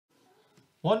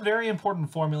One very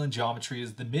important formula in geometry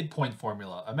is the midpoint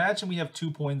formula. Imagine we have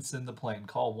 2 points in the plane.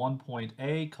 Call one point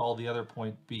A, call the other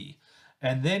point B.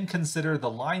 And then consider the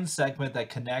line segment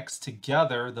that connects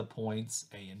together the points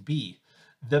A and B.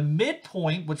 The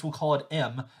midpoint, which we'll call it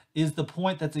M, is the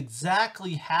point that's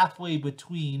exactly halfway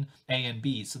between A and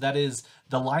B. So that is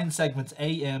the line segments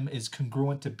AM is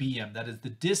congruent to BM. That is the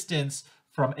distance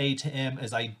from A to M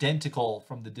is identical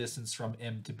from the distance from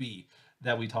M to B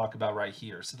that we talk about right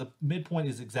here. So the midpoint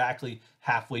is exactly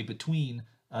halfway between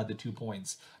the 2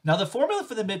 points. Now the formula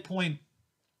for the midpoint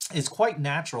is quite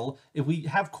natural. If we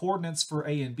have coordinates for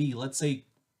A and B, let's say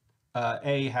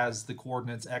A has the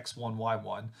coordinates x1,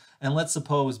 y1, and let's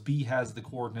suppose B has the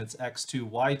coordinates x2,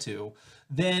 y2,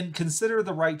 then consider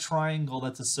the right triangle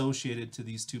that's associated to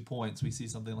these 2 points. We see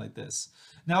something like this.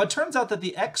 Now it turns out that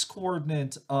the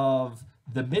x-coordinate of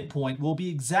the midpoint will be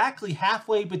exactly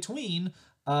halfway between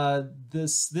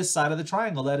this side of the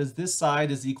triangle. That is, this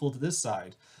side is equal to this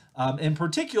side. In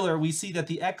particular, we see that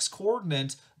the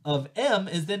x-coordinate of M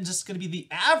is then just going to be the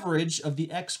average of the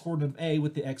x-coordinate of A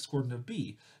with the x-coordinate of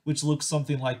B, which looks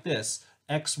something like this,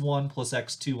 x1 plus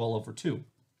x2 all over 2.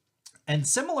 And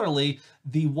similarly,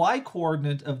 the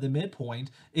y-coordinate of the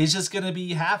midpoint is just going to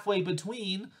be halfway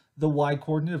between the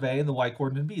y-coordinate of A and the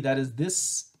y-coordinate of B. That is,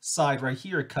 this side right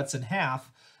here, it cuts in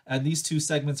half, and these two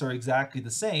segments are exactly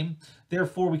the same.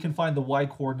 Therefore, we can find the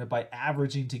y-coordinate by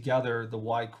averaging together the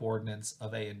y-coordinates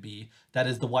of A and B. That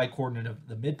is, the y-coordinate of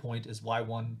the midpoint is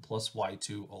y1 plus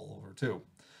y2 all over 2.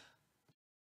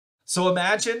 So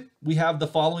imagine we have the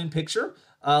following picture.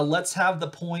 Let's take the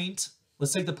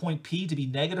point P to be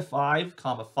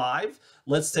 -5, 5.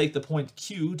 Let's take the point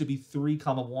Q to be 3,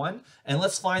 1, and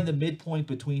let's find the midpoint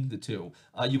between the two.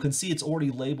 You can see it's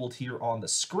already labeled here on the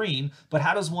screen, but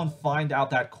how does one find out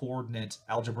that coordinate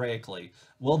algebraically?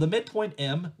 Well, the midpoint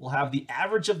M will have the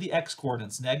average of the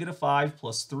x-coordinates, -5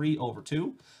 plus 3 over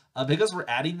 2. Because we're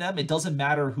adding them, it doesn't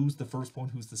matter who's the first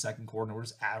point, who's the second coordinate, we're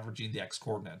just averaging the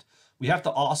x-coordinate. We have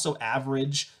to also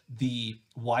average the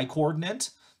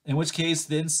y-coordinate, in which case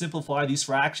then simplify these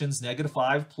fractions.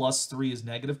 -5 plus 3 is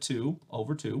 -2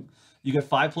 over 2. You get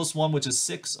 5 plus 1, which is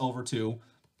 6 over 2.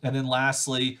 And then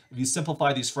lastly, if you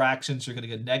simplify these fractions, you're going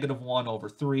to get -1 over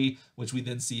 3, which we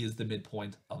then see is the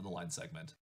midpoint of the line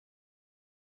segment.